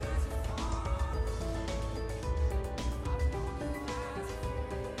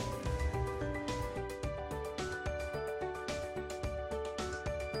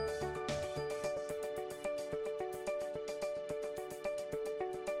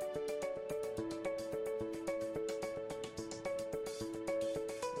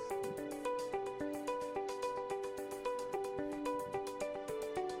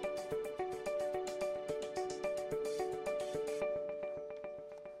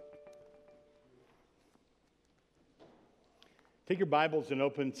Take your Bibles and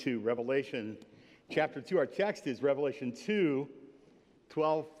open to Revelation chapter 2. Our text is Revelation 2,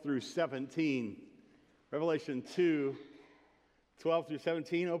 12 through 17. Revelation 2, 12 through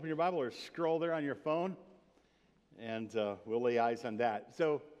 17. Open your Bible or scroll there on your phone, and we'll lay eyes on that.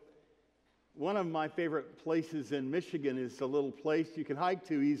 So, one of my favorite places in Michigan is a little place you can hike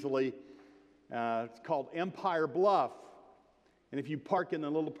to easily. It's called Empire Bluff. And if you park in a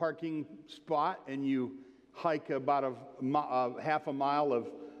little parking spot and you hike about half a mile of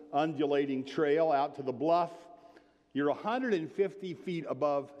undulating trail out to the bluff, you're 150 feet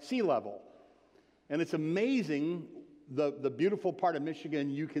above sea level. And it's amazing the beautiful part of Michigan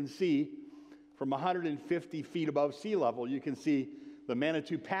you can see from 150 feet above sea level. You can see the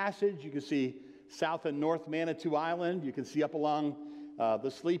Manitou Passage, you can see South and North Manitou Island, you can see up along the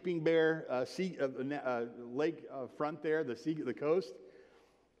Sleeping Bear lake front there, the coast,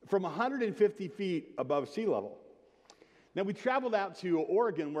 from 150 feet above sea level. Now, we traveled out to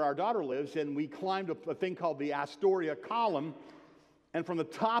Oregon, where our daughter lives, and we climbed a thing called the Astoria Column. And from the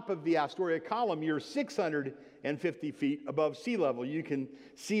top of the Astoria Column, you're 650 feet above sea level. You can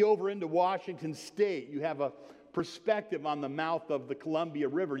see over into Washington State. You have a perspective on the mouth of the Columbia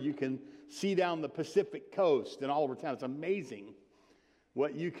River. You can see down the Pacific coast and all over town. It's amazing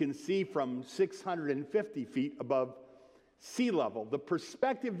what you can see from 650 feet above sea level. The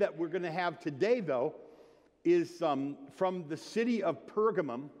perspective that we're going to have today, though, is from the city of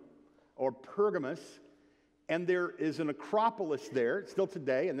Pergamum, or Pergamus, and there is an acropolis there, still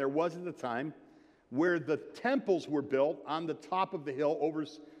today, and there was at the time, where the temples were built on the top of the hill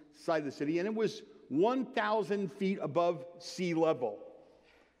overside the city, and it was 1,000 feet above sea level.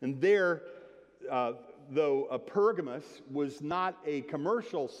 And there, though Pergamus was not a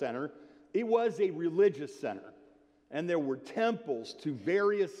commercial center, it was a religious center. And there were temples to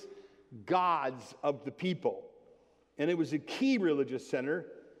various gods of the people. And it was a key religious center.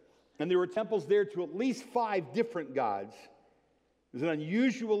 And there were temples there to at least 5 different gods. It was an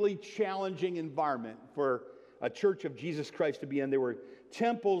unusually challenging environment for a church of Jesus Christ to be in. There were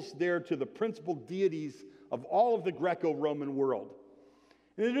temples there to the principal deities of all of the Greco-Roman world.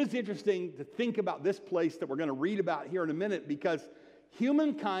 And it is interesting to think about this place that we're going to read about here in a minute, because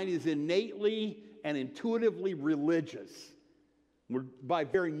humankind is innately and intuitively religious. By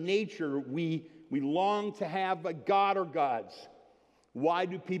very nature, we long to have a god or gods. Why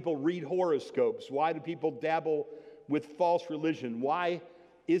do people read horoscopes? Why do people dabble with false religion? Why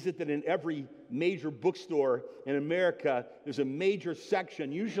is it that in every major bookstore in America, there's a major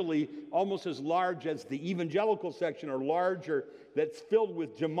section, usually almost as large as the evangelical section or larger, that's filled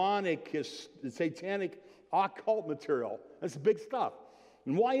with demonic, satanic, occult material? That's big stuff.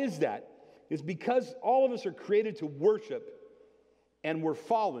 And why is that? It's because all of us are created to worship, and we're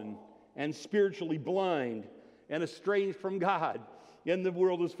fallen and spiritually blind and estranged from God. And the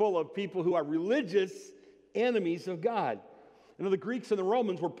world is full of people who are religious enemies of God. You know, the Greeks and the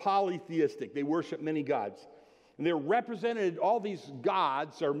Romans were polytheistic. They worshiped many gods. And they were represented, all these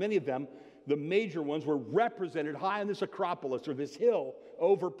gods, or many of them, the major ones, were represented high on this acropolis, or this hill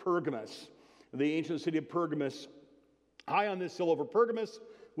over Pergamus. The ancient city of Pergamus, high on this hill over Pergamus,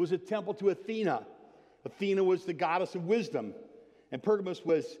 was a temple to Athena. Athena was the goddess of wisdom. And Pergamus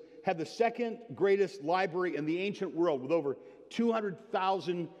had the second greatest library in the ancient world, with over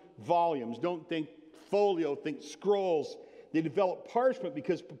 200,000 volumes. Don't think folio, think scrolls. They developed parchment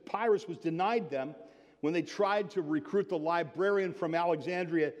because papyrus was denied them when they tried to recruit the librarian from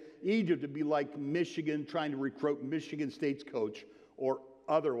Alexandria, Egypt, to be like Michigan trying to recruit Michigan State's coach or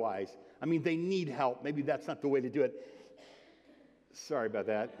otherwise. I mean, they need help. Maybe that's not the way to do it. Sorry about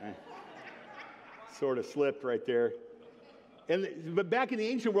that. I sort of slipped right there. But back in the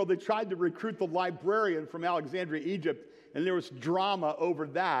ancient world, they tried to recruit the librarian from Alexandria, Egypt, and there was drama over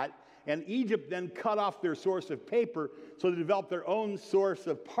that. And Egypt then cut off their source of paper, so they developed their own source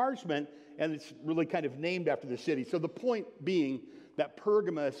of parchment, and it's really kind of named after the city. So the point being that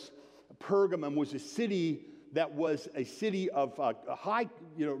Pergamum was a city that was a city of high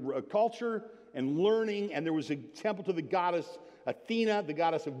culture and learning, and there was a temple to the goddess Athena, the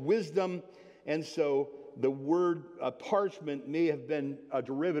goddess of wisdom. And so the word parchment may have been a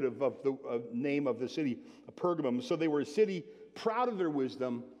derivative of the name of the city of Pergamum. So they were a city proud of their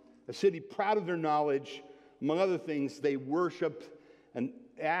wisdom, a city proud of their knowledge. Among other things, they worshiped an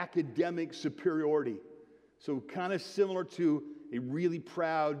academic superiority. So kind of similar to a really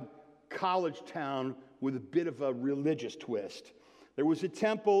proud college town with a bit of a religious twist. There was a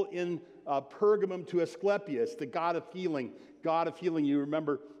temple in Pergamum to Asclepius, the god of healing. God of healing, you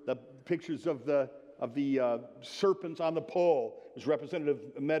remember the pictures of the serpents on the pole. It was representative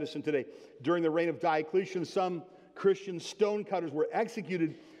of medicine today. During the reign of Diocletian, some Christian stonecutters were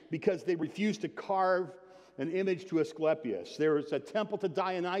executed because they refused to carve an image to Asclepius. There was a temple to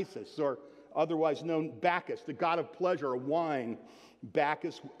Dionysus, or otherwise known Bacchus, the god of pleasure or wine.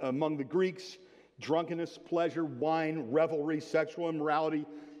 Bacchus, among the Greeks, drunkenness, pleasure, wine, revelry, sexual immorality.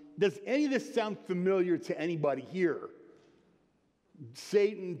 Does any of this sound familiar to anybody here?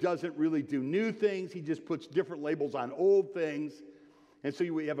 Satan doesn't really do new things. He just puts different labels on old things. And so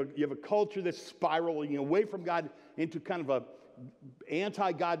you have a culture that's spiraling away from God into kind of a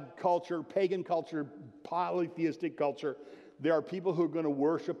anti-God culture, pagan culture, polytheistic culture. There are people who are going to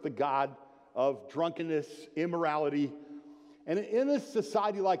worship the god of drunkenness, immorality. And in a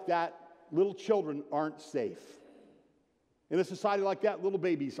society like that, little children aren't safe. In a society like that, little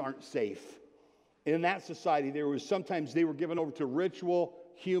babies aren't safe. In that society, sometimes they were given over to ritual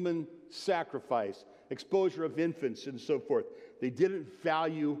human sacrifice, exposure of infants, and so forth. They didn't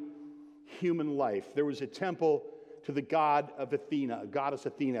value human life. There was a temple to the god of Athena, a goddess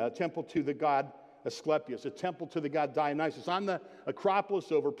Athena, a temple to the god Asclepius, a temple to the god Dionysus. On the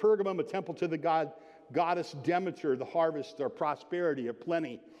Acropolis over Pergamum, a temple to the goddess Demeter, the harvest or prosperity or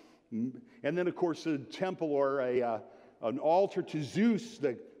plenty. And then, of course, a temple or an altar to Zeus,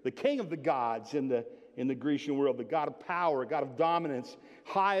 the king of the gods in the Grecian world, the god of power, god of dominance,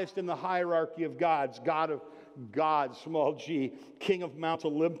 highest in the hierarchy of gods, god of gods, small g, king of Mount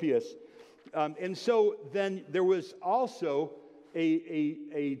Olympus. And so then there was also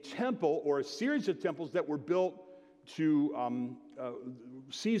a temple or a series of temples that were built to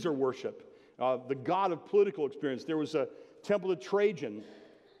Caesar worship, the god of political experience. There was a temple to Trajan,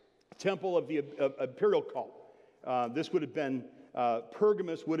 temple of the imperial cult. This would have been,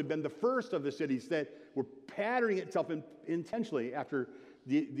 Pergamus would have been the first of the cities that were patterning itself intentionally after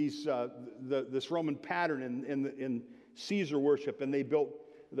this Roman pattern in Caesar worship, and they built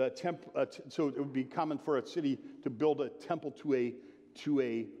the temple. So it would be common for a city to build a temple to a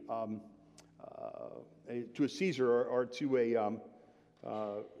Caesar or to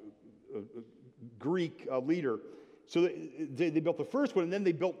a Greek leader. So they built the first one, and then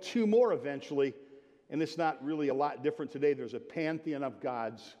they built two more eventually. And it's not really a lot different today. There's a pantheon of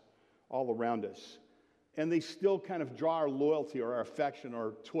gods all around us. And they still kind of draw our loyalty or our affection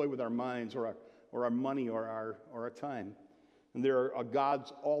or toy with our minds or our money or our time. And there are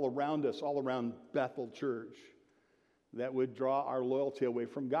gods all around us, all around Bethel Church, that would draw our loyalty away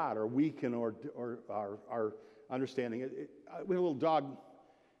from God or weaken or our understanding. We have a little dog.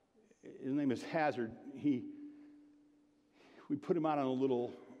 His name is Hazard. We put him out on a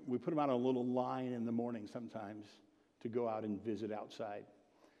little line in the morning sometimes to go out and visit outside,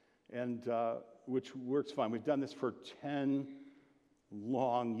 and which works fine. We've done this for 10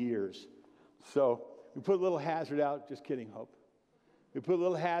 long years. So we put a little Hazard out. Just kidding, Hope. We put a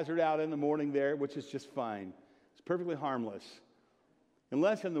little Hazard out in the morning there, which is just fine. It's perfectly harmless.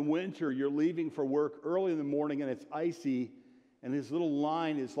 Unless in the winter you're leaving for work early in the morning and it's icy, and his little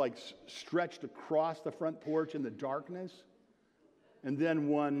line is like stretched across the front porch in the darkness. And then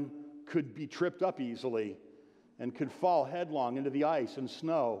one could be tripped up easily and could fall headlong into the ice and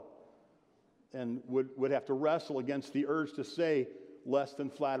snow and would have to wrestle against the urge to say less than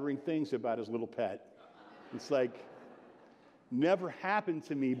flattering things about his little pet. It's like, never happened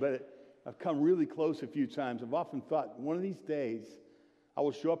to me, but I've come really close a few times. I've often thought, one of these days, I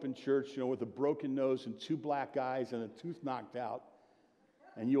will show up in church, with a broken nose and two black eyes and a tooth knocked out,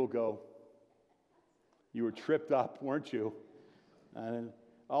 and you'll go, "You were tripped up, weren't you?" And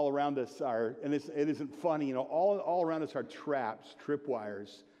all around us are, and it isn't funny, all around us are traps,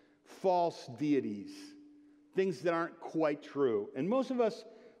 tripwires, false deities, things that aren't quite true. And most of us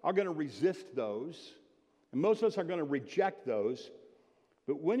are going to resist those, and most of us are going to reject those.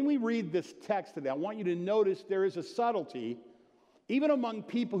 But when we read this text today, I want you to notice there is a subtlety, even among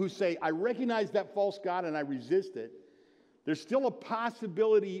people who say, "I recognize that false god and I resist it." There's still a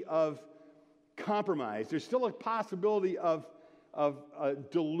possibility of compromise. There's still a possibility of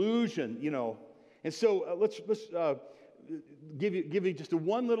delusion, And so let's give you just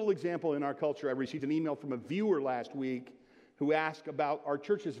one little example in our culture. I received an email from a viewer last week who asked about our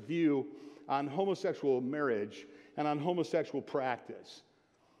church's view on homosexual marriage and on homosexual practice.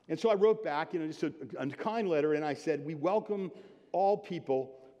 And so I wrote back, just a kind letter, and I said, we welcome all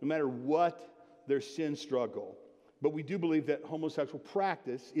people, no matter what their sin struggle. But we do believe that homosexual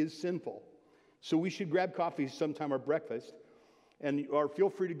practice is sinful. So we should grab coffee sometime or breakfast, or feel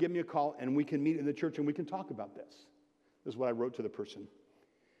free to give me a call, and we can meet in the church and we can talk about this. This is what I wrote to the person.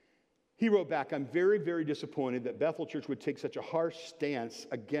 He wrote back, "I'm very, very disappointed that Bethel Church would take such a harsh stance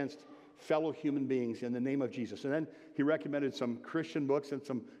against fellow human beings in the name of Jesus. And then he recommended some Christian books and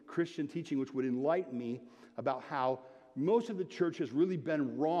some Christian teaching which would enlighten me about how most of the church has really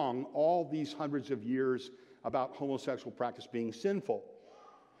been wrong all these hundreds of years about homosexual practice being sinful.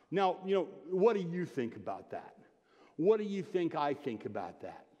 Now, what do you think about that? What do you think I think about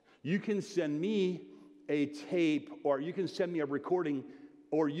that? You can send me a tape, or you can send me a recording,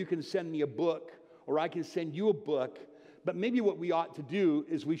 or you can send me a book, or I can send you a book. But maybe what we ought to do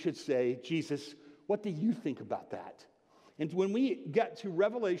is we should say, Jesus, what do you think about that? And when we get to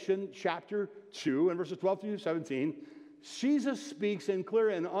Revelation chapter 2 and verses 12 through 17, Jesus speaks in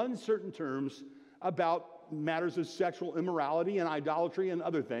clear and uncertain terms about matters of sexual immorality and idolatry and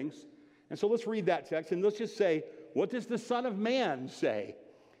other things. And so let's read that text and let's just say, what does the Son of Man say?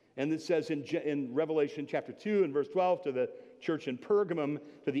 And it says in Revelation chapter 2 and verse 12, to the church in Pergamum,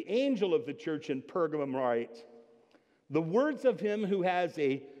 to the angel of the church in Pergamum write, the words of him who has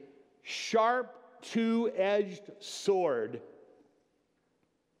a sharp, two-edged sword.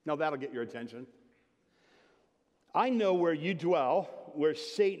 Now that'll get your attention. I know where you dwell, where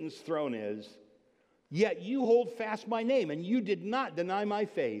Satan's throne is, yet you hold fast my name, and you did not deny my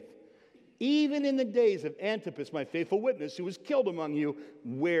faith, even in the days of Antipas, my faithful witness, who was killed among you,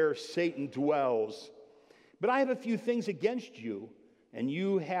 where Satan dwells. But I have a few things against you, and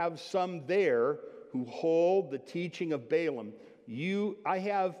you have some there who hold the teaching of Balaam. I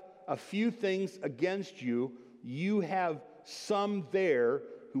have a few things against you. You have some there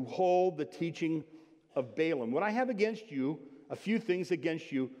who hold the teaching of Balaam. What I have against you, a few things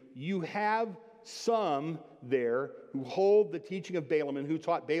against you, you have some there who hold the teaching of Balaam and who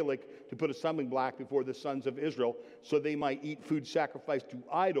taught Balak to put a stumbling block before the sons of Israel so they might eat food sacrificed to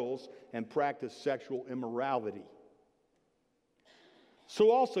idols and practice sexual immorality.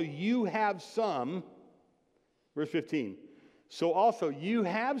 So also you have some, verse 15, so also you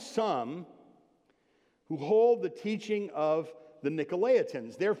have some who hold the teaching of the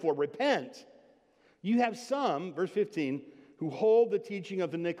Nicolaitans. Therefore, repent. You have some, verse 15, who hold the teaching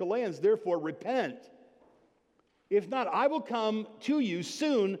of the Nicolaitans. Therefore, repent. If not, I will come to you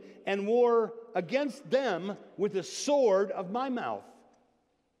soon and war against them with the sword of my mouth.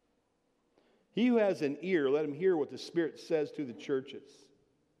 He who has an ear, let him hear what the Spirit says to the churches.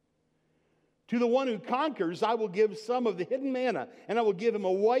 To the one who conquers, I will give some of the hidden manna, and I will give him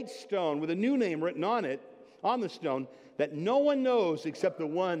a white stone with a new name written on it, on the stone, that no one knows except the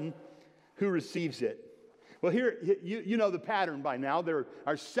one who receives it. Well, here, you know the pattern by now. There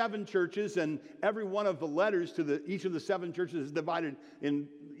are 7 churches, and every one of the letters to each of the 7 churches is divided in,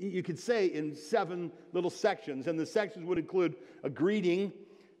 you could say, in 7 little sections. And the sections would include a greeting,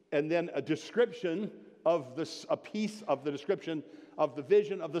 and then a description of a piece of the description of the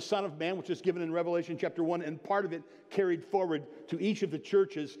vision of the Son of Man, which is given in Revelation chapter 1, and part of it carried forward to each of the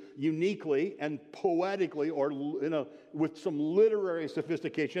churches uniquely and poetically, or with some literary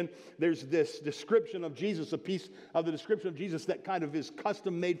sophistication. There's this description of Jesus, a piece of the description of Jesus that kind of is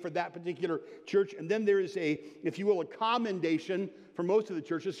custom made for that particular church. And then there is if you will, a commendation for most of the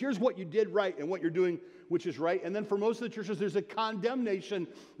churches. Here's what you did right and what you're doing which is right. And then for most of the churches, there's a condemnation.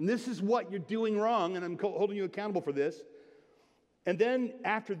 And this is what you're doing wrong, and I'm holding you accountable for this. And then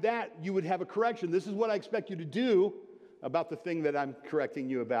after that, you would have a correction. This is what I expect you to do about the thing that I'm correcting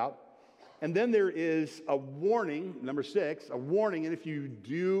you about. And then there is a warning, number 6, a warning. And if you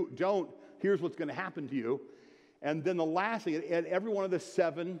don't, here's what's going to happen to you. And then the last thing, and every one of the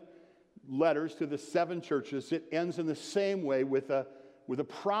 7 letters to the 7 churches, it ends in the same way with a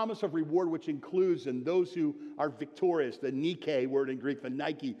promise of reward, which includes, and those who are victorious, the Nike word in Greek, the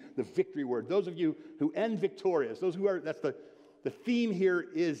Nike, the victory word. Those of you who end victorious, those who are, that's the theme here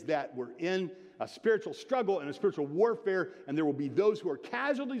is that we're in a spiritual struggle and a spiritual warfare, and there will be those who are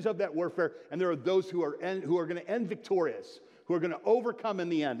casualties of that warfare, and there are those who are going to end victorious, who are going to overcome in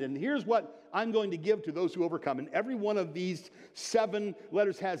the end. And here's what I'm going to give to those who overcome. And every one of these 7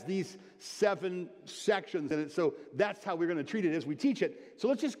 letters has these 7 sections in it, so that's how we're going to treat it as we teach it. So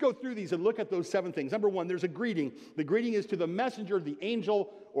let's just go through these and look at those 7 things. Number 1, there's a greeting. The greeting is to the messenger, the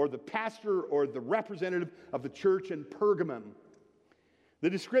angel, or the pastor, or the representative of the church in Pergamum. The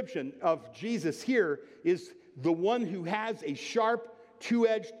description of Jesus here is the one who has a sharp,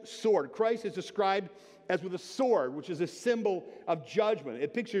 two-edged sword. Christ is described as with a sword, which is a symbol of judgment.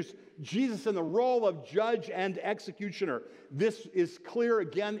 It pictures Jesus in the role of judge and executioner. This is clear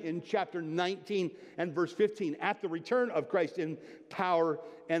again in chapter 19 and verse 15. At the return of Christ in power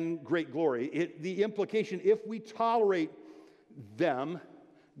and great glory. The implication, if we tolerate them,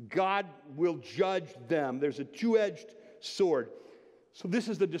 God will judge them. There's a two-edged sword. So this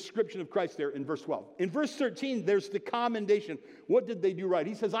is the description of Christ there in verse 12. In verse 13, there's the commendation. What did they do right?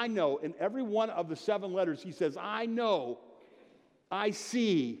 He says, I know. In every one of the 7 letters, he says, I know, I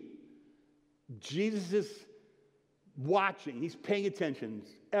see. Jesus is watching. He's paying attention.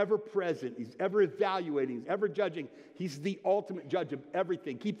 He's ever present. He's ever evaluating. He's ever judging. He's the ultimate judge of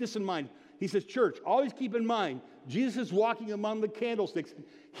everything. Keep this in mind. He says, church, always keep in mind, Jesus is walking among the candlesticks.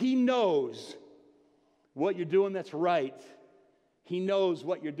 He knows what you're doing that's right. He knows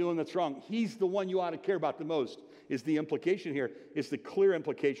what you're doing that's wrong. He's the one you ought to care about the most, is the implication here. It's the clear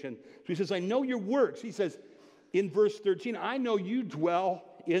implication. So he says, I know your works. He says in verse 13, I know you dwell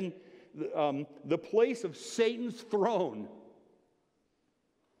in the place of Satan's throne.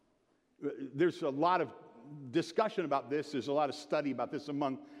 There's a lot of discussion about this. There's a lot of study about this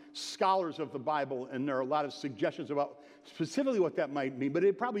among scholars of the Bible, and there are a lot of suggestions about specifically what that might mean. But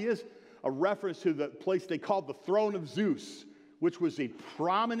it probably is a reference to the place they called the throne of Zeus, which was a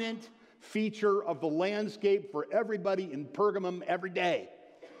prominent feature of the landscape for everybody in Pergamum every day.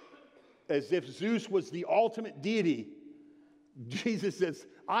 As if Zeus was the ultimate deity. Jesus says,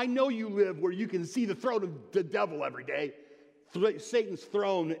 I know you live where you can see the throne of the devil every day, Satan's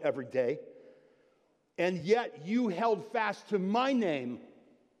throne every day, and yet you held fast to my name,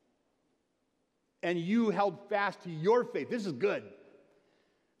 and you held fast to your faith. This is good.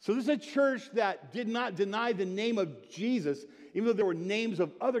 So this is a church that did not deny the name of Jesus, even though there were names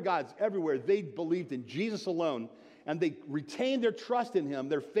of other gods everywhere. They believed in Jesus alone, and they retained their trust in him,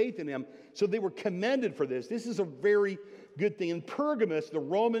 their faith in him, so they were commended for this. This is a very good thing. In Pergamus, the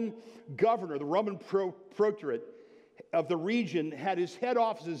Roman governor, the Roman proctorate of the region, had his head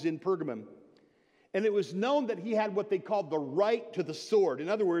offices in Pergamum. And it was known that he had what they called the right to the sword. In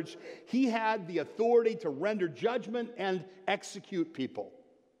other words, he had the authority to render judgment and execute people.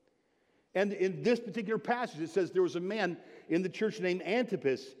 And in this particular passage, it says there was a man in the church named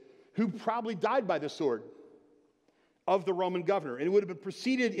Antipas who probably died by the sword of the Roman governor. And it would have been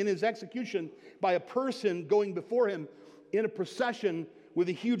preceded in his execution by a person going before him in a procession with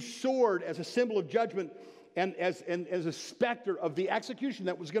a huge sword as a symbol of judgment and as a specter of the execution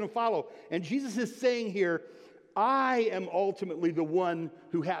that was going to follow. And Jesus is saying here, I am ultimately the one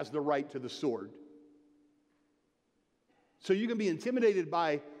who has the right to the sword. So you can be intimidated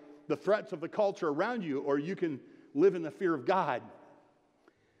by the threats of the culture around you, or you can live in the fear of God.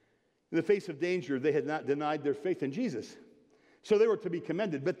 In the face of danger, they had not denied their faith in Jesus. So they were to be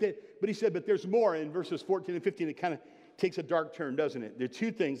commended. But he said, but there's more. In verses 14 and 15, it kind of takes a dark turn, doesn't it? There are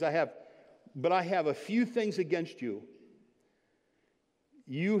 2 things I have a few things against you.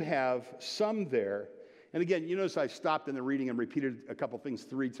 You have some there. And again, you notice I stopped in the reading and repeated a couple things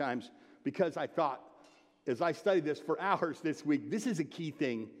 3 times because I thought, as I studied this for hours this week, this is a key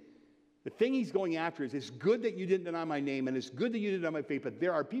thing. The thing he's going after is, it's good that you didn't deny my name, and it's good that you didn't deny my faith, but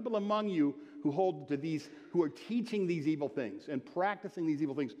there are people among you who hold to these, who are teaching these evil things and practicing these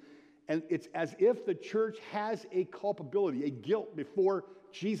evil things. And it's as if the church has a culpability, a guilt before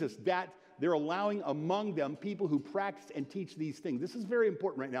Jesus, that they're allowing among them people who practice and teach these things. This is very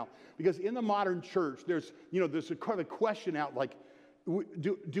important right now, because in the modern church, there's a kind of question out like, are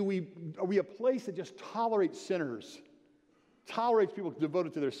we a place that just tolerates sinners, tolerates people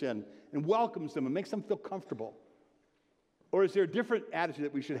devoted to their sin, and welcomes them and makes them feel comfortable? Or is there a different attitude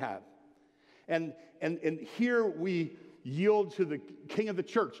that we should have? And here we yield to the king of the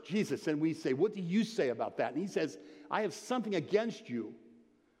church, Jesus, and we say, what do you say about that? And he says, I have something against you,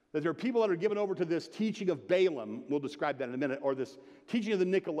 that there are people that are given over to this teaching of Balaam, we'll describe that in a minute, or this teaching of the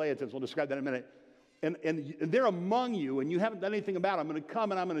Nicolaitans, we'll describe that in a minute, and they're among you, and you haven't done anything about it. I'm going to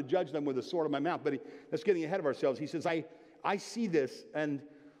come and I'm going to judge them with the sword of my mouth. But that's getting ahead of ourselves. He says, I see this, and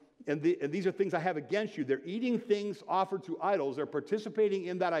these are things I have against you. They're eating things offered to idols. They're participating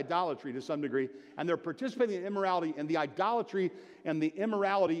in that idolatry to some degree, and they're participating in immorality, and the idolatry and the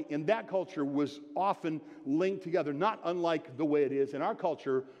immorality in that culture was often linked together, not unlike the way it is in our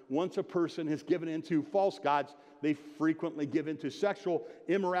culture. Once a person has given into false gods, they frequently give into sexual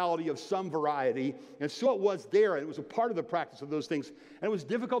immorality of some variety. And so it was there, and it was a part of the practice of those things. And it was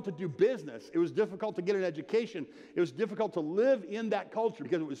difficult to do business. It was difficult to get an education. It was difficult to live in that culture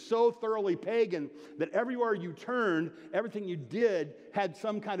because it was so thoroughly pagan that everywhere you turned, everything you did had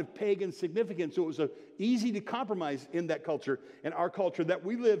some kind of pagan significance. So it was easy to compromise in that culture. And our culture that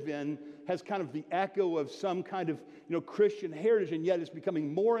we live in has kind of the echo of some kind of Christian heritage, and yet it's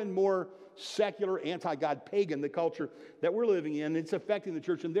becoming more and more secular, anti-God, pagan, the culture that we're living in. It's affecting the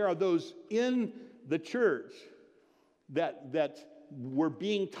church, and there are those in the church that we're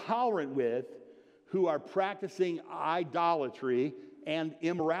being tolerant with who are practicing idolatry and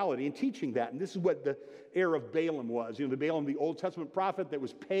immorality and teaching that. And this is what the heir of Balaam was. The Balaam, the Old Testament prophet that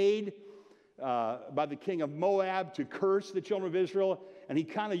was paid by the king of Moab to curse the children of Israel. And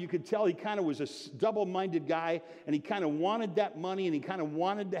you could tell he kind of was a double-minded guy, and he kind of wanted that money, and he kind of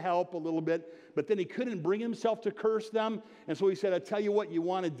wanted to help a little bit, but then he couldn't bring himself to curse them. And so he said, I tell you what you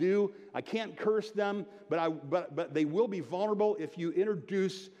want to do. I can't curse them, but they will be vulnerable if you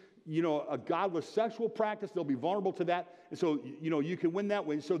introduce a godless sexual practice. They'll be vulnerable to that. And so, you can win that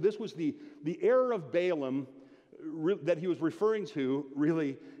way. So this was the error of Balaam that he was referring to,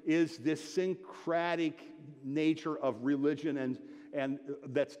 really, is this syncretic nature of religion and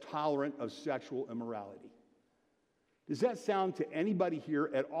that's tolerant of sexual immorality. Does that sound to anybody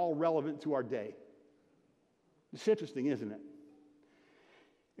here at all relevant to our day? It's interesting, isn't it?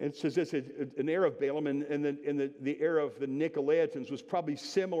 It says this, an error of Balaam, and the error of the Nicolaitans was probably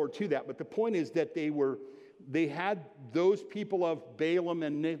similar to that. But the point is that they had those people of Balaam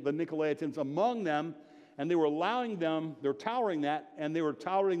and the Nicolaitans among them, and they were allowing them, they're tolerating that, and they were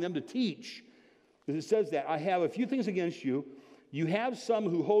tolerating them to teach. Because it says that, I have a few things against you. You have some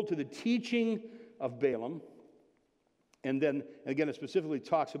who hold to the teaching of Balaam. And then, again, it specifically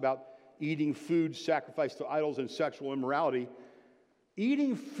talks about eating food sacrificed to idols and sexual immorality.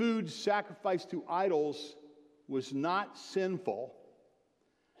 Eating food sacrificed to idols was not sinful,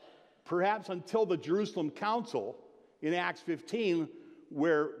 perhaps until the Jerusalem Council in Acts 15,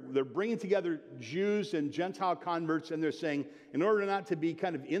 where they're bringing together Jews and Gentile converts, and they're saying, in order not to be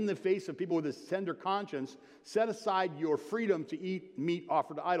kind of in the face of people with a tender conscience, set aside your freedom to eat meat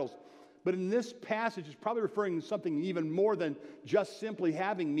offered to idols. But in this passage, it's probably referring to something even more than just simply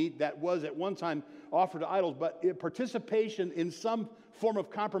having meat that was at one time offered to idols, but participation in some form of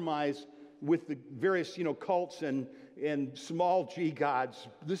compromise with the various, cults and small g gods.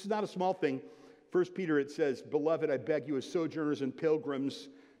 This is not a small thing. 1 Peter, it says, Beloved, I beg you as sojourners and pilgrims,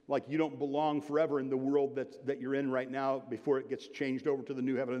 like you don't belong forever in the world that you're in right now before it gets changed over to the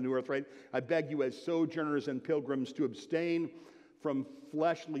new heaven and new earth, right? I beg you as sojourners and pilgrims to abstain from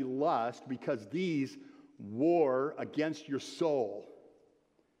fleshly lust, because these war against your soul.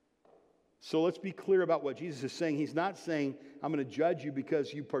 So let's be clear about what Jesus is saying. He's not saying, I'm going to judge you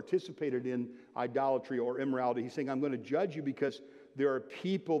because you participated in idolatry or immorality. He's saying, I'm going to judge you because there are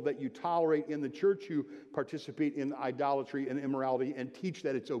people that you tolerate in the church who participate in idolatry and immorality and teach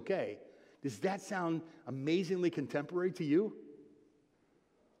that it's okay. Does that sound amazingly contemporary to you?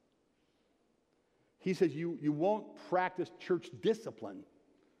 He says you won't practice church discipline.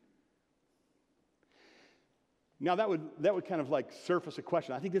 Now that would kind of like surface a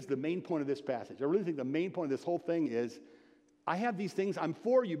question. I think this is the main point of this passage. I really think the main point of this whole thing is, I have these things, I'm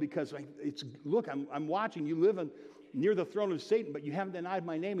for you because I'm watching, you live near the throne of Satan, but you haven't denied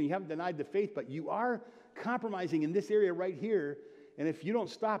my name and you haven't denied the faith, but you are compromising in this area right here. And if you don't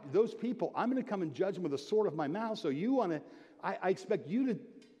stop those people, I'm going to come and judge them with the sword of my mouth. So I expect you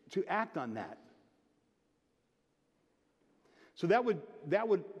to act on that. So that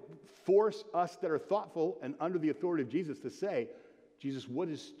would force us that are thoughtful and under the authority of Jesus to say, Jesus, what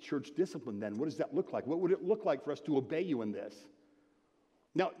is church discipline then? What does that look like? What would it look like for us to obey you in this?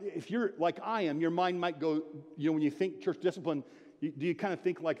 Now, if you're like I am, your mind might go, when you think church discipline, do you kind of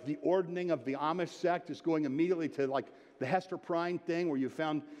think like the ordaining of the Amish sect is going immediately to like the Hester Prynne thing, where you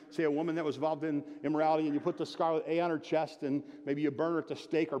found, say, a woman that was involved in immorality and you put the scarlet A on her chest and maybe you burn her at the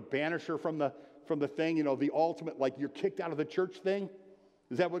stake or banish her from the thing, the ultimate, like you're kicked out of the church thing?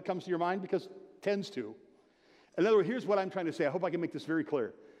 Is that what comes to your mind? Because it tends to. In other words, here's what I'm trying to say. I hope I can make this very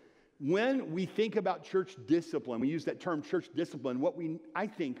clear. When we think about church discipline, we use that term church discipline, I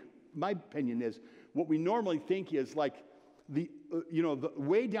think, my opinion is, what we normally think is like the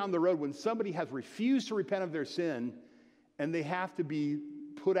way down the road when somebody has refused to repent of their sin and they have to be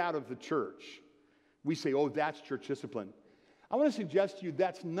put out of the church. We say, oh, that's church discipline. I want to suggest to you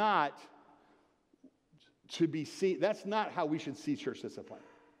that's not how we should see church discipline.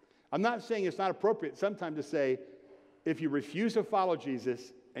 I'm not saying it's not appropriate sometimes to say, if you refuse to follow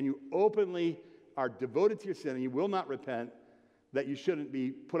Jesus and you openly are devoted to your sin and you will not repent, that you shouldn't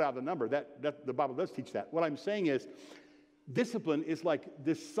be put out of the number. That the Bible does teach that. What I'm saying is, discipline is like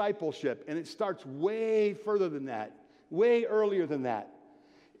discipleship, and it starts way further than that, way earlier than that.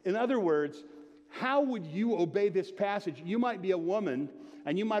 In other words, how would you obey this passage? You might be a woman,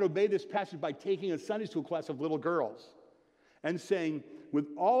 and you might obey this passage by taking a Sunday school class of little girls and saying, with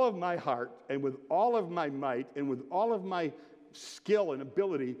all of my heart and with all of my might and with all of my skill and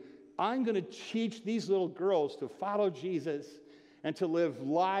ability, I'm going to teach these little girls to follow Jesus and to live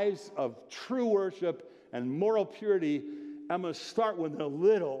lives of true worship and moral purity. I'm going to start when they're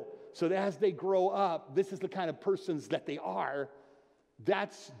little, so that as they grow up, this is the kind of persons that they are.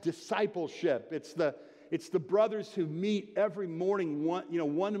 That's discipleship. It's the brothers who meet every morning,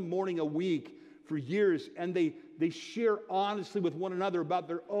 one morning a week for years, and they share honestly with one another about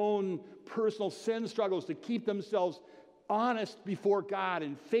their own personal sin struggles to keep themselves honest before God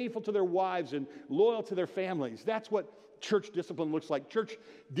and faithful to their wives and loyal to their families. That's what church discipline looks like. Church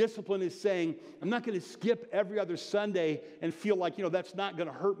discipline is saying, I'm not going to skip every other Sunday and feel like, that's not going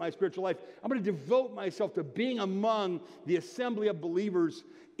to hurt my spiritual life. I'm going to devote myself to being among the assembly of believers,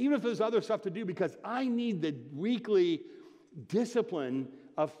 even if there's other stuff to do, because I need the weekly discipline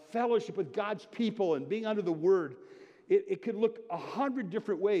of fellowship with God's people and being under the Word. It could look 100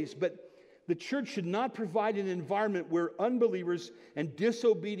 different ways, but the church should not provide an environment where unbelievers and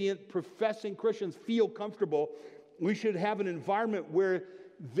disobedient professing Christians feel comfortable. We should have an environment where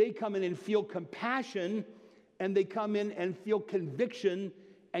they come in and feel compassion, and they come in and feel conviction,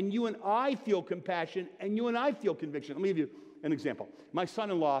 and you and I feel compassion, and you and I feel conviction. Let me give you an example. My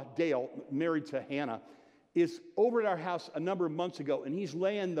son-in-law, Dale, married to Hannah, is over at our house a number of months ago, and he's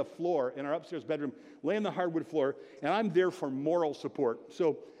laying the floor in our upstairs bedroom, laying the hardwood floor, and I'm there for moral support.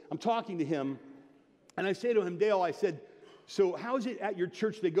 So I'm talking to him, and I say to him, Dale, I said, so how is it at your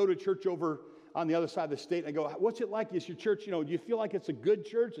church? They go to church over on the other side of the state, and I go, what's it like? Is your church, do you feel like it's a good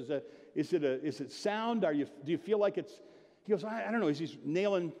church? Is it sound? Do you feel like it's, he goes, I don't know. He's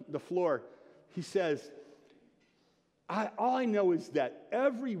nailing the floor. He says, all I know is that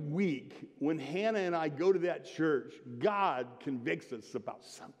every week when Hannah and I go to that church, God convicts us about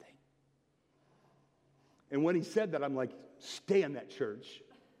something. And when he said that, I'm like, stay in that church.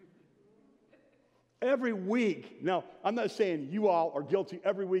 Every week. Now, I'm not saying you all are guilty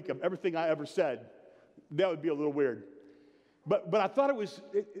every week of everything I ever said. That would be a little weird. But I thought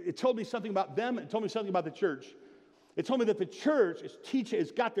it told me something about them. It told me something about the church. It told me that the church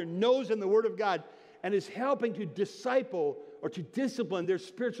has got their nose in the Word of God and is helping to disciple or to discipline their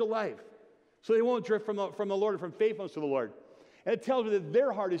spiritual life so they won't drift from the Lord and from faithfulness to the Lord. And it tells me that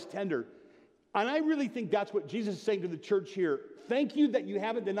their heart is tender. And I really think that's what Jesus is saying to the church here. Thank you that you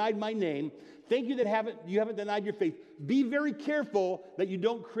haven't denied my name. Thank you that you haven't denied your faith. Be very careful that you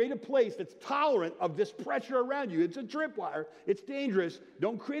don't create a place that's tolerant of this pressure around you. It's a tripwire. It's dangerous.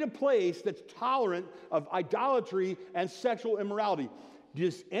 Don't create a place that's tolerant of idolatry and sexual immorality.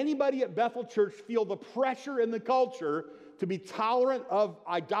 Does anybody at Bethel Church feel the pressure in the culture to be tolerant of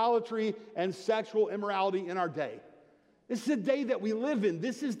idolatry and sexual immorality in our day? This is the day that we live in.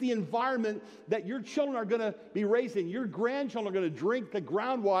 This is the environment that your children are going to be raised in. Your grandchildren are going to drink the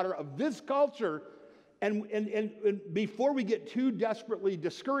groundwater of this culture. And before we get too desperately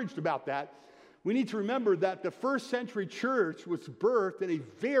discouraged about that, we need to remember that the first century church was birthed in a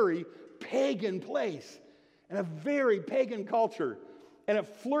very pagan place and a very pagan culture. And it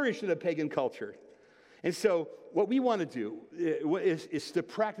flourished in a pagan culture. And so what we want to do is to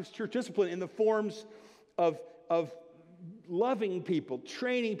practice church discipline in the forms of loving people,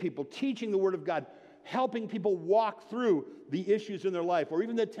 training people, teaching the Word of God, helping people walk through the issues in their life, or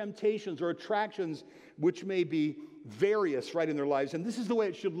even the temptations or attractions which may be various right in their lives. And this is the way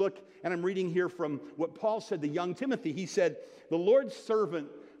it should look. And I'm reading here from what Paul said to young Timothy. He said, the Lord's servant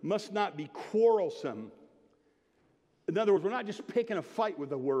must not be quarrelsome. In other words, we're not just picking a fight with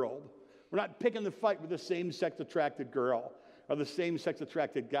the world. We're not picking the fight with the same-sex attracted girl or the same-sex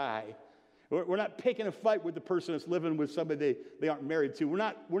attracted guy. We're not picking a fight with the person that's living with somebody they aren't married to. We're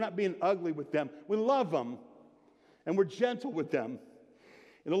not being ugly with them. We love them, and we're gentle with them.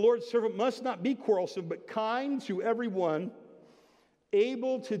 And the Lord's servant must not be quarrelsome, but kind to everyone,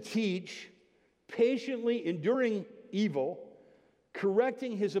 able to teach, patiently enduring evil,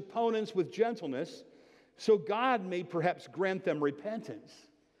 correcting his opponents with gentleness, so God may perhaps grant them repentance.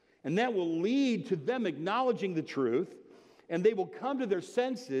 And that will lead to them acknowledging the truth, and they will come to their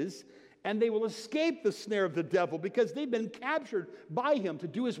senses, and they will escape the snare of the devil because they've been captured by him to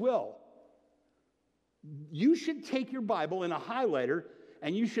do his will. You should take your Bible in a highlighter,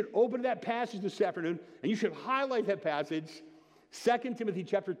 and you should open that passage this afternoon, and you should highlight that passage, 2 Timothy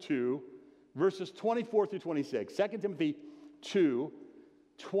chapter 2, verses 24 through 26. 2 Timothy 2,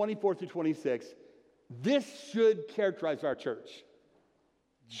 24 through 26. This should characterize our church.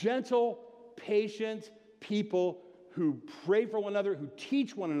 Gentle, patient people who pray for one another, who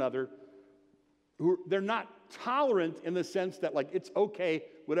teach one another, they're not tolerant in the sense that, like, it's okay,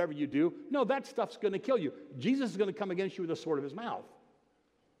 whatever you do. No, that stuff's going to kill you. Jesus is going to come against you with the sword of his mouth.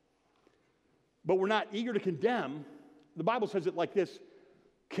 But we're not eager to condemn. The Bible says it like this,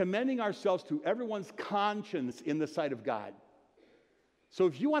 commending ourselves to everyone's conscience in the sight of God. So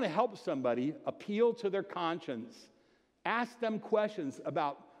if you want to help somebody appeal to their conscience, ask them questions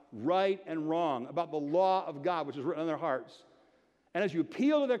about right and wrong, about the law of God, which is written on their hearts. And as you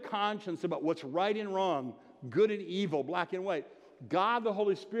appeal to their conscience about what's right and wrong, good and evil, black and white, God, the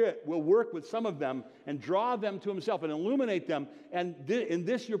Holy Spirit, will work with some of them and draw them to himself and illuminate them. And in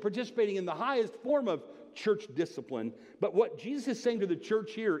this, you're participating in the highest form of church discipline. But what Jesus is saying to the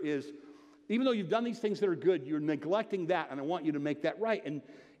church here is, even though you've done these things that are good, you're neglecting that, and I want you to make that right. And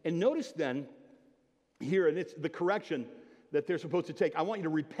notice then here, and it's the correction that they're supposed to take. I want you to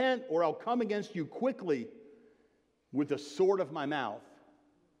repent, or I'll come against you quickly with the sword of my mouth.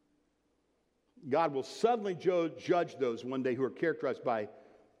 God will suddenly judge those one day who are characterized by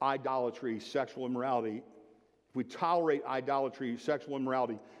idolatry, sexual immorality. If we tolerate idolatry, sexual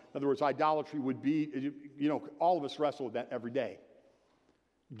immorality, in other words, idolatry would be, all of us wrestle with that every day.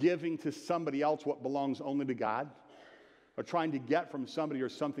 Giving to somebody else what belongs only to God, or trying to get from somebody or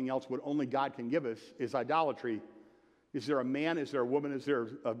something else what only God can give us, is idolatry. Is there a man, is there a woman, is there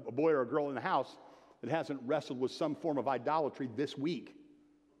a boy or a girl in the house that hasn't wrestled with some form of idolatry this week?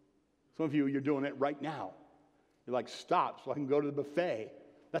 Some of you, you're doing it right now. You're like, stop so I can go to the buffet.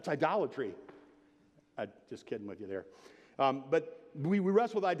 That's idolatry. Just kidding with you there. But we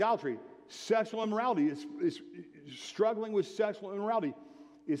wrestle with idolatry. Sexual immorality is struggling with sexual immorality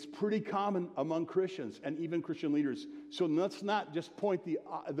is pretty common among Christians and even Christian leaders. So let's not just point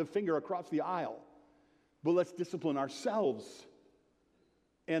the finger across the aisle, but let's discipline ourselves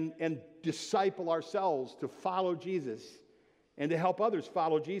and disciple ourselves to follow Jesus and to help others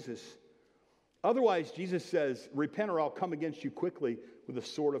follow Jesus. Otherwise, Jesus says, repent or I'll come against you quickly with the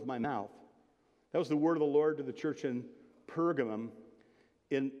sword of my mouth. That was the word of the Lord to the church in Pergamum.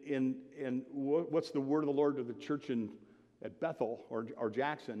 What's the word of the Lord to the church at Bethel or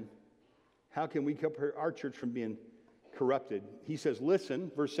Jackson? How can we keep our church from being corrupted? He says,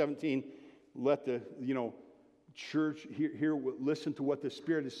 listen, verse 17, let the church listen to what the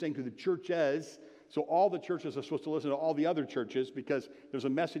Spirit is saying to the churches. So all the churches are supposed to listen to all the other churches because there's a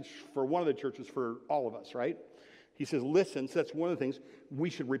message for one of the churches for all of us, right? He says, listen. So that's one of the things. We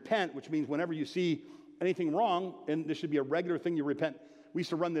should repent, which means whenever you see anything wrong, and this should be a regular thing, you repent. We used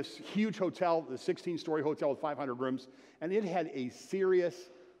to run this huge hotel, the 16-story hotel with 500 rooms, and it had a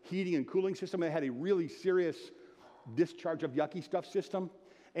serious heating and cooling system. It had a really serious discharge of yucky stuff system.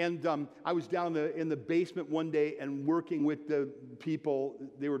 And I was down in the basement one day and working with the people.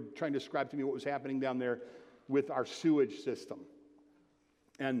 They were trying to describe to me what was happening down there with our sewage system.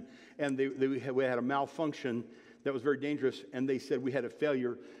 And we had a malfunction that was very dangerous, and they said we had a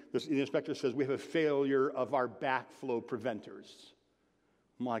failure. The inspector says we have a failure of our backflow preventers.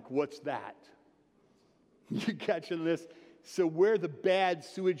 I'm like, what's that? You catching this? So where the bad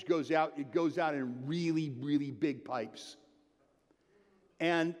sewage goes out, it goes out in really, really big pipes.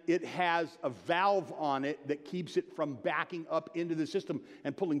 And it has a valve on it that keeps it from backing up into the system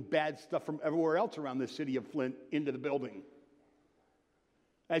and pulling bad stuff from everywhere else around the city of Flint into the building.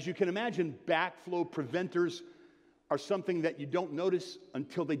 As you can imagine, backflow preventers are something that you don't notice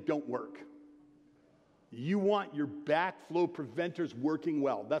until they don't work. You want your backflow preventers working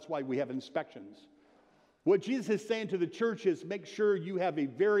well. That's why we have inspections. What Jesus is saying to the church is make sure you have a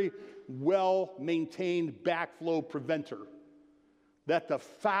very well-maintained backflow preventer, that the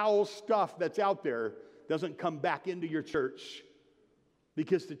foul stuff that's out there doesn't come back into your church,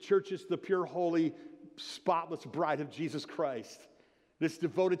 because the church is the pure, holy, spotless bride of Jesus Christ. It's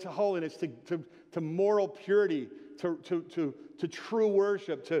devoted to holiness, to moral purity, to true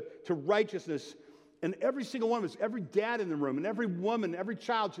worship, to righteousness. And every single one of us, every dad in the room, and every woman, every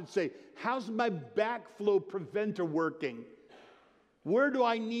child should say, how's my backflow preventer working? Where do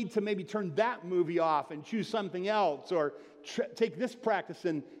I need to maybe turn that movie off and choose something else? Or take this practice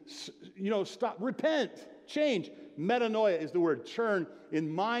and, stop, repent, change. Metanoia is the word. Turn in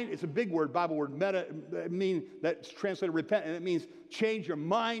mind. It's a big word, Bible word. Meta, that's translated repent, and it means change your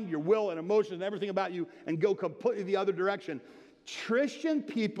mind, your will, and emotions, and everything about you, and go completely the other direction. Christian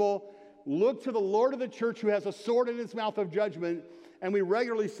people look to the Lord of the church who has a sword in his mouth of judgment, and we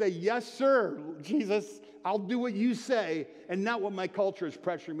regularly say, yes, sir, Jesus, I'll do what you say and not what my culture is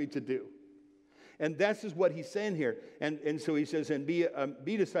pressuring me to do. And this is what he's saying here. And so he says, and be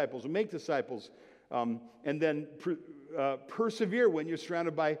disciples and make disciples, and then persevere when you're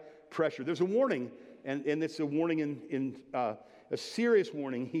surrounded by pressure. There's a warning, and it's a warning in a serious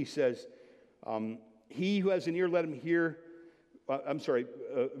warning. He says, he who has an ear, let him hear.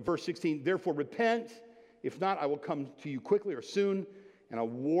 Verse 16, therefore repent. If not, I will come to you quickly or soon, and I'll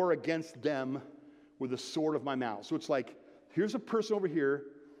war against them with the sword of my mouth. So it's like, here's a person over here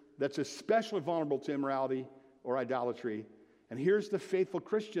that's especially vulnerable to immorality or idolatry, and here's the faithful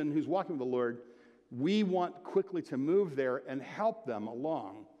Christian who's walking with the Lord. We want quickly to move there and help them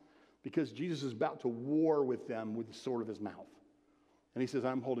along, because Jesus is about to war with them with the sword of his mouth. And he says,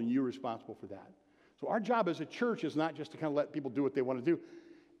 I'm holding you responsible for that. So our job as a church is not just to kind of let people do what they want to do.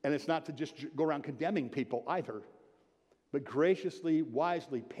 And it's not to just go around condemning people either. But graciously,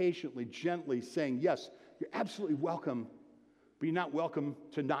 wisely, patiently, gently saying, yes, you're absolutely welcome. But you're not welcome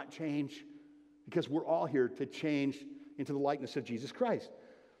to not change. Because we're all here to change into the likeness of Jesus Christ.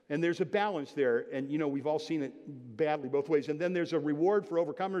 And there's a balance there. And, we've all seen it badly both ways. And then there's a reward for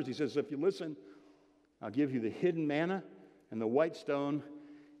overcomers. He says, if you listen, I'll give you the hidden manna and the white stone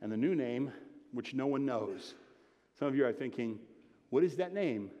and the new name, which no one knows. Some of you are thinking, what is that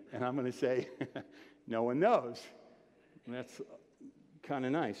name? And I'm going to say, no one knows. And that's kind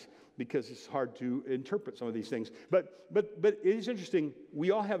of nice because it's hard to interpret some of these things. But it is interesting.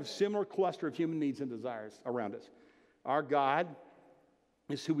 We all have a similar cluster of human needs and desires around us. Our God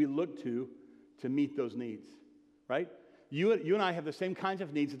is who we look to meet those needs, right? You and I have the same kinds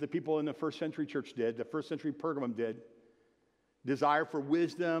of needs that the people in the first century church did, the first century Pergamum did. Desire for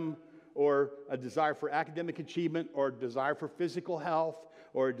wisdom, or a desire for academic achievement, or a desire for physical health,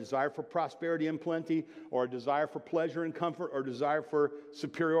 or a desire for prosperity and plenty, or a desire for pleasure and comfort, or a desire for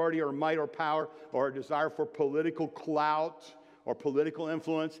superiority or might or power, or a desire for political clout or political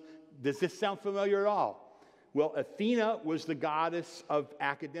influence. Does this sound familiar at all? Well, Athena was the goddess of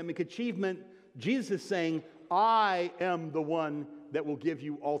academic achievement. Jesus is saying, I am the one that will give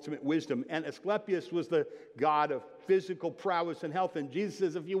you ultimate wisdom. And Asclepius was the god of physical prowess and health. And Jesus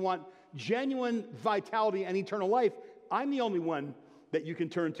says, if you want genuine vitality and eternal life, I'm the only one that you can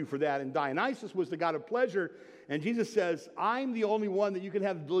turn to for that. And Dionysus was the god of pleasure. And Jesus says, I'm the only one that you can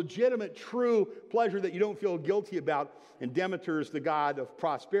have legitimate, true pleasure that you don't feel guilty about. And Demeter is the god of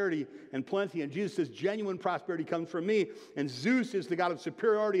prosperity and plenty. And Jesus says, genuine prosperity comes from me. And Zeus is the god of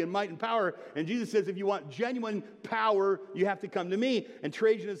superiority and might and power. And Jesus says, if you want genuine power, you have to come to me. And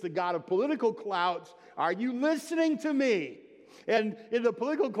Trajan is the god of political clouds. Are you listening to me? And in the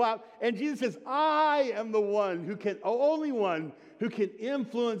political clout, and Jesus says, I am the only one who can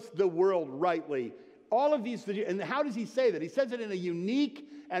influence the world rightly. All of these, and how does he say that? He says it in a unique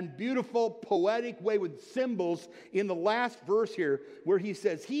and beautiful, poetic way with symbols in the last verse here, where he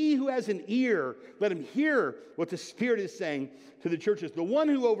says, he who has an ear, let him hear what the Spirit is saying to the churches. The one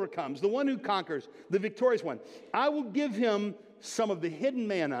who overcomes, the one who conquers, the victorious one. I will give him some of the hidden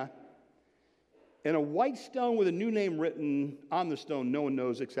manna and a white stone with a new name written on the stone no one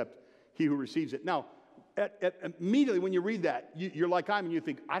knows except he who receives it. Now, immediately when you read that, you're like I am, and you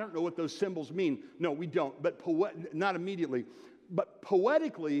think, I don't know what those symbols mean. No, we don't, but not immediately. But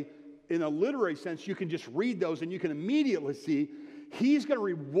poetically, in a literary sense, you can just read those and you can immediately see he's going to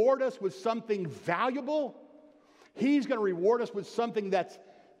reward us with something valuable. He's going to reward us with something that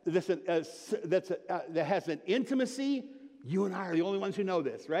has an intimacy. You and I are the only ones who know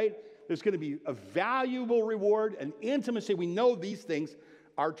this, right? There's going to be a valuable reward, an intimacy. We know these things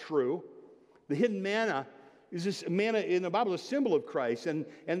are true. The hidden manna is this manna in the Bible, a symbol of Christ and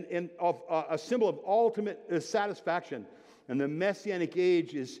of a symbol of ultimate satisfaction. And the Messianic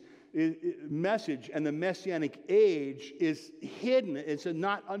age is message, and the Messianic age is hidden. It's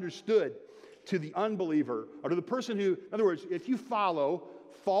not understood to the unbeliever or to the person who, in other words, if you follow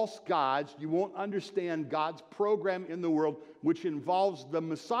false gods, you won't understand God's program in the world, which involves the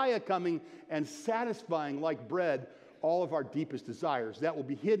Messiah coming and satisfying like bread all of our deepest desires. That will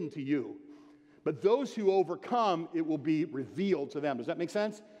be hidden to you. But those who overcome, it will be revealed to them. Does that make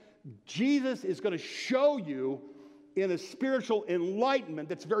sense? Jesus is going to show you in a spiritual enlightenment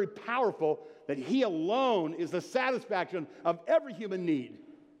that's very powerful that he alone is the satisfaction of every human need.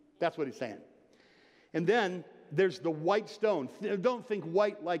 That's what he's saying. And then there's the white stone. Don't think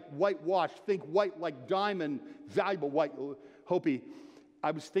white like whitewash. Think white like diamond, valuable white. Hopi,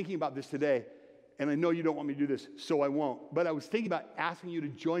 I was thinking about this today, and I know you don't want me to do this, so I won't. But I was thinking about asking you to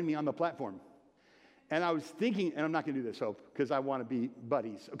join me on the platform. And I was thinking, and I'm not going to do this, Hope, because I want to be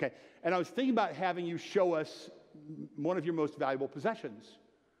buddies, okay? And I was thinking about having you show us one of your most valuable possessions,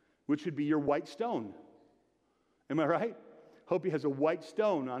 which would be your white stone. Am I right? Hope has a white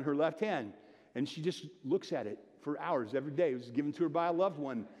stone on her left hand, and she just looks at it for hours every day. It was given to her by a loved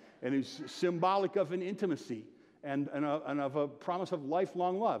one, and it's symbolic of an intimacy and of a promise of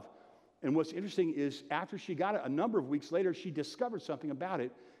lifelong love. And what's interesting is after she got it, a number of weeks later, she discovered something about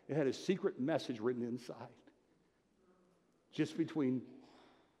it. It had a secret message written inside, just between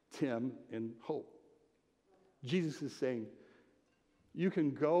Tim and Hope. Jesus is saying, you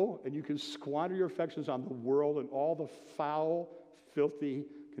can go and you can squander your affections on the world and all the foul, filthy,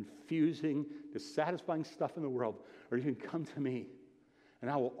 confusing, dissatisfying stuff in the world, or you can come to me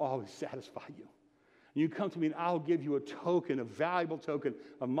and I will always satisfy you. And you come to me and I'll give you a token, a valuable token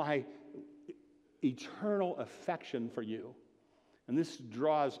of my eternal affection for you. And this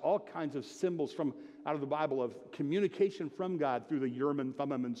draws all kinds of symbols from out of the Bible of communication from God through the Urim and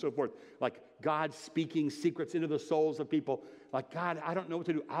Thummim and so forth. Like God speaking secrets into the souls of people. Like, God, I don't know what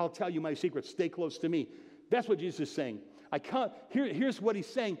to do. I'll tell you my secrets. Stay close to me. That's what Jesus is saying. Here's what he's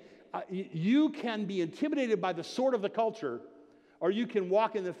saying. You can be intimidated by the sword of the culture, or you can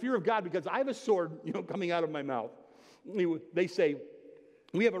walk in the fear of God because I have a sword, coming out of my mouth. They say,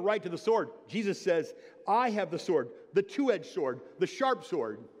 we have a right to the sword. Jesus says, I have the sword, the two-edged sword, the sharp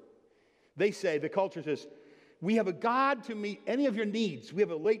sword. They say, the culture says, we have a God to meet any of your needs. We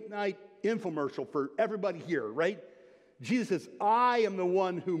have a late-night infomercial for everybody here, right? Jesus says, I am the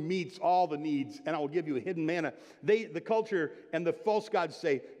one who meets all the needs, and I will give you a hidden manna. The culture and the false gods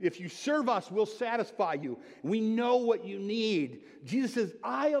say, if you serve us, we'll satisfy you. We know what you need. Jesus says,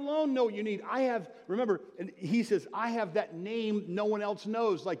 I alone know what you need. Remember, and he says, I have that name no one else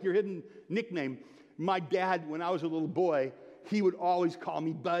knows, like your hidden nickname. My dad, when I was a little boy, he would always call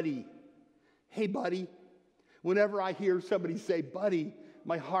me Buddy. Hey, Buddy. Whenever I hear somebody say Buddy,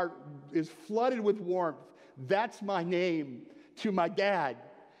 my heart is flooded with warmth. That's my name to my dad.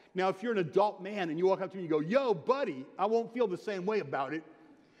 Now, if you're an adult man and you walk up to me and you go, yo, Buddy, I won't feel the same way about it.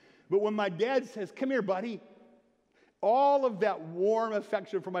 But when my dad says, come here, Buddy, all of that warm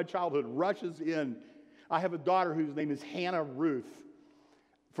affection from my childhood rushes in. I have a daughter whose name is Hannah Ruth.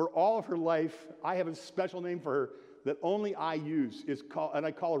 For all of her life, I have a special name for her that only I use, and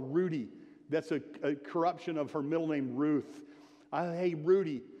I call her Rudy. That's a corruption of her middle name, Ruth. Hey,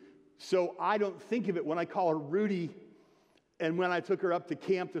 Rudy. So I don't think of it when I call her Rudy. And when I took her up to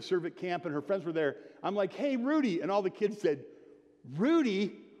camp, to serve at camp, and her friends were there, I'm like, hey, Rudy. And all the kids said,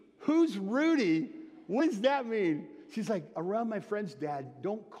 Rudy? Who's Rudy? What does that mean? She's like, around my friends, Dad,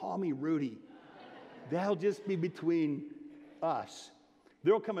 don't call me Rudy. That'll just be between us.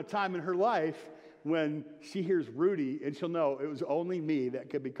 There'll come a time in her life when she hears Rudy, and she'll know it was only me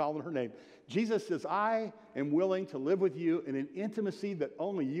that could be calling her name. Jesus says, I am willing to live with you in an intimacy that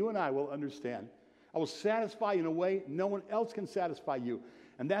only you and I will understand. I will satisfy you in a way no one else can satisfy you.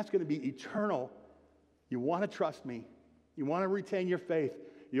 And that's going to be eternal. You want to trust me. You want to retain your faith.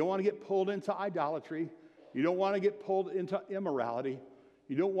 You don't want to get pulled into idolatry. You don't want to get pulled into immorality.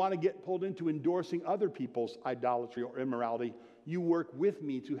 You don't want to get pulled into endorsing other people's idolatry or immorality. You work with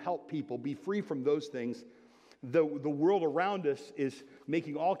me to help people be free from those things. The world around us is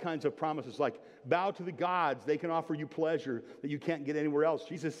making all kinds of promises like, bow to the gods. They can offer you pleasure that you can't get anywhere else.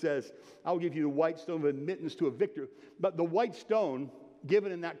 Jesus says, I will give you the white stone of admittance to a victor. But the white stone,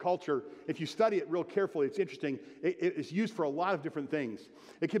 given in that culture, if you study it real carefully, it's interesting. It's used for a lot of different things.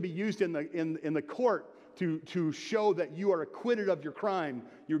 It can be used in the court to show that you are acquitted of your crime.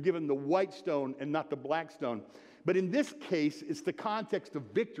 You're given the white stone and not the black stone. But in this case, it's the context of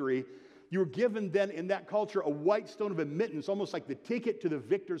victory. You're given then in that culture a white stone of admittance, almost like the ticket to the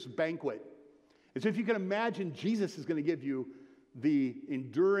victor's banquet. And so if you can imagine, Jesus is going to give you the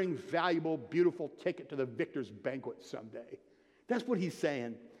enduring, valuable, beautiful ticket to the victor's banquet someday. That's what he's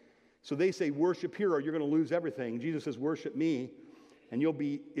saying. So they say, worship here or you're going to lose everything. Jesus says, worship me and you'll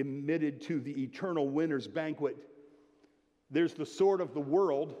be admitted to the eternal winner's banquet. There's the sword of the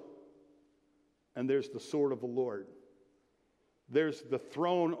world and there's the sword of the Lord. There's the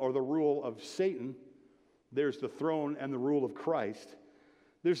throne or the rule of Satan. There's the throne and the rule of Christ.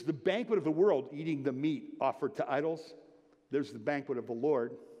 There's the banquet of the world, eating the meat offered to idols. There's the banquet of the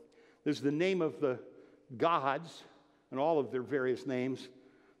Lord. There's the name of the gods and all of their various names.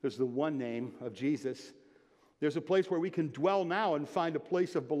 There's the one name of Jesus. There's a place where we can dwell now and find a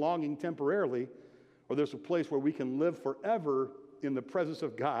place of belonging temporarily, or there's a place where we can live forever in the presence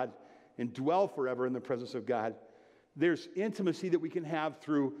of God and dwell forever in the presence of God. There's intimacy that we can have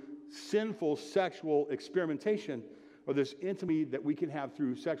through sinful sexual experimentation, or there's intimacy that we can have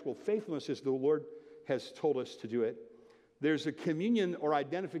through sexual faithfulness as the Lord has told us to do it. There's a communion or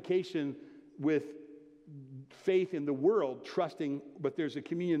identification with faith in the world, trusting, but there's a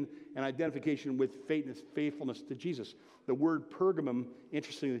communion and identification with faithfulness to Jesus. The word Pergamum,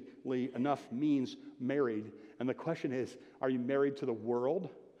 interestingly enough, means married. And the question is, are you married to the world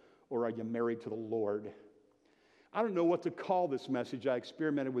or are you married to the Lord? I don't know what to call this message. I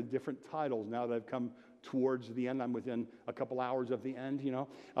experimented with different titles now that I've come towards the end. I'm within a couple hours of the end,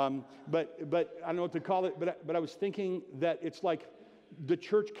 But I don't know what to call it. But I was thinking that it's like the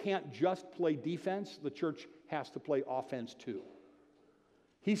church can't just play defense. The church has to play offense too.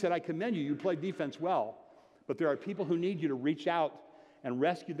 He said, I commend you. You play defense well. But there are people who need you to reach out and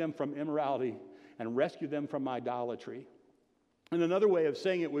rescue them from immorality and rescue them from idolatry. And another way of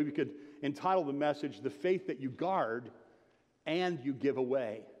saying it, we could entitle the message, The Faith That You Guard and You Give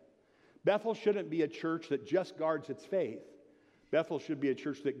Away. Bethel shouldn't be a church that just guards its faith, Bethel should be a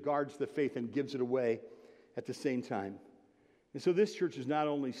church that guards the faith and gives it away at the same time. And so this church is not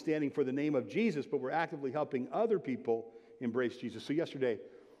only standing for the name of Jesus, but we're actively helping other people embrace Jesus. So yesterday,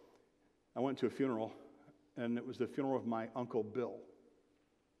 I went to a funeral, and it was the funeral of my Uncle Bill.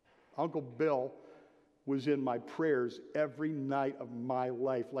 Uncle Bill was in my prayers every night of my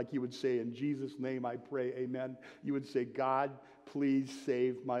life. Like you would say, in Jesus' name I pray, amen. You would say, God, please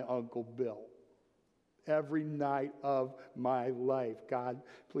save my Uncle Bill. Every night of my life, God,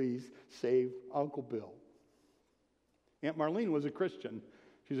 please save Uncle Bill. Aunt Marlene was a Christian.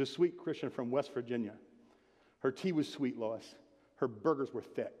 She's a sweet Christian from West Virginia. Her tea was sweet, Lois. Her burgers were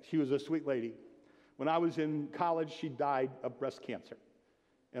thick. She was a sweet lady. When I was in college, she died of breast cancer.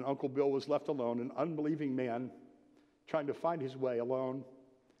 And Uncle Bill was left alone, an unbelieving man trying to find his way alone.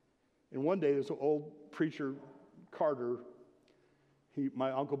 And one day, this old preacher, Carter,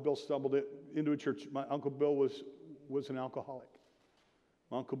 my Uncle Bill stumbled into a church. My Uncle Bill was an alcoholic.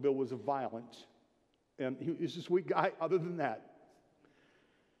 My Uncle Bill was violent. And he was a sweet guy other than that.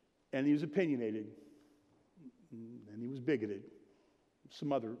 And he was opinionated. And he was bigoted.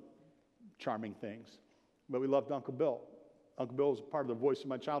 Some other charming things. But we loved Uncle Bill. Uncle Bill was part of the voice of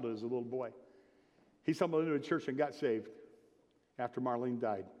my childhood as a little boy. He stumbled into a church and got saved after Marlene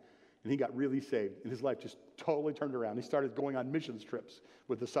died. And he got really saved. And his life just totally turned around. He started going on missions trips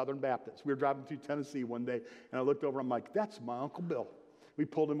with the Southern Baptists. We were driving through Tennessee one day, and I looked over, I'm like, that's my Uncle Bill. We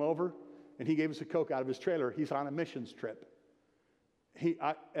pulled him over, and he gave us a Coke out of his trailer. He's on a missions trip.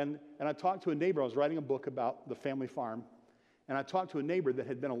 I talked to a neighbor. I was writing a book about the family farm, and I talked to a neighbor that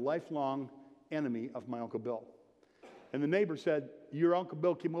had been a lifelong enemy of my Uncle Bill. And the neighbor said, your Uncle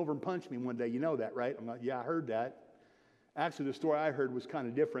Bill came over and punched me one day. You know that, right? I'm like, yeah, I heard that. Actually, the story I heard was kind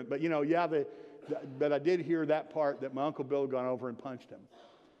of different. But, but I did hear that part, that my Uncle Bill had gone over and punched him.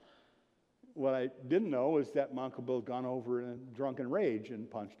 What I didn't know is that my Uncle Bill had gone over in a drunken rage and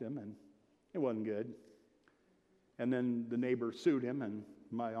punched him, and it wasn't good. And then the neighbor sued him, and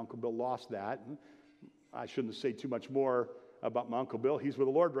my Uncle Bill lost that. And I shouldn't say too much more about my Uncle Bill. He's with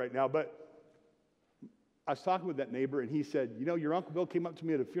the Lord right now. But I was talking with that neighbor, and he said, your Uncle Bill came up to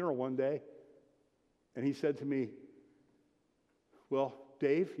me at a funeral one day, and he said to me, well,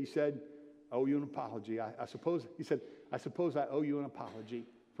 Dave, he said, I owe you an apology. I suppose I owe you an apology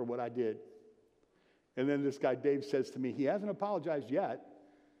for what I did. And then this guy, Dave, says to me, he hasn't apologized yet.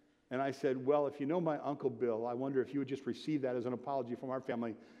 And I said, well, if you know my Uncle Bill, I wonder if you would just receive that as an apology from our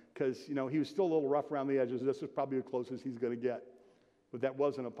family, because, he was still a little rough around the edges. This is probably the closest he's going to get. But that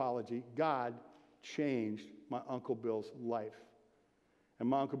was an apology. God changed my Uncle Bill's life. And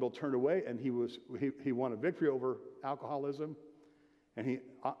my Uncle Bill turned away, and he won a victory over alcoholism. And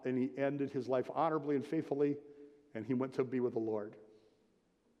he ended his life honorably and faithfully, and he went to be with the Lord.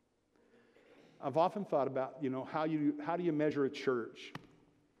 I've often thought about, how do you measure a church?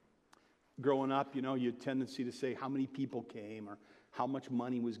 Growing up, you had a tendency to say how many people came, or how much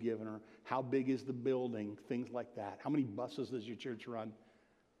money was given, or how big is the building, things like that. How many buses does your church run?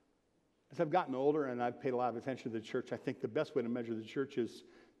 As I've gotten older and I've paid a lot of attention to the church, I think the best way to measure the church is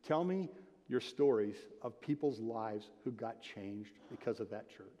tell me your stories of people's lives who got changed because of that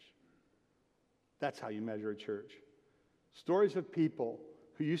church. That's how you measure a church. Stories of people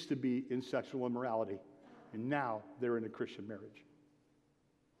who used to be in sexual immorality, and now they're in a Christian marriage.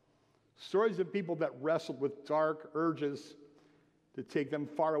 Stories of people that wrestled with dark urges to take them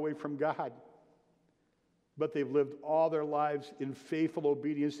far away from God, but they've lived all their lives in faithful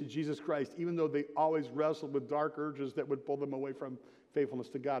obedience to Jesus Christ, even though they always wrestled with dark urges that would pull them away from faithfulness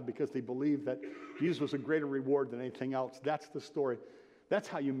to God, because they believed that Jesus was a greater reward than anything else. That's the story. That's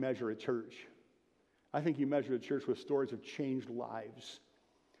how you measure a church. I think you measure a church with stories of changed lives.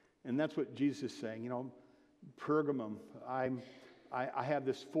 And that's what Jesus is saying. Pergamum, I have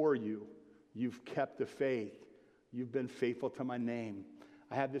this for you. You've kept the faith. You've been faithful to my name.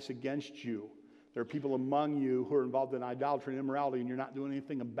 I have this against you. There are people among you who are involved in idolatry and immorality, and you're not doing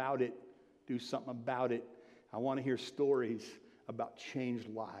anything about it. Do something about it. I want to hear stories about changed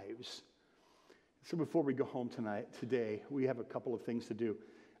lives. So before we go home today, we have a couple of things to do.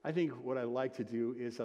 I think what I'd like to do is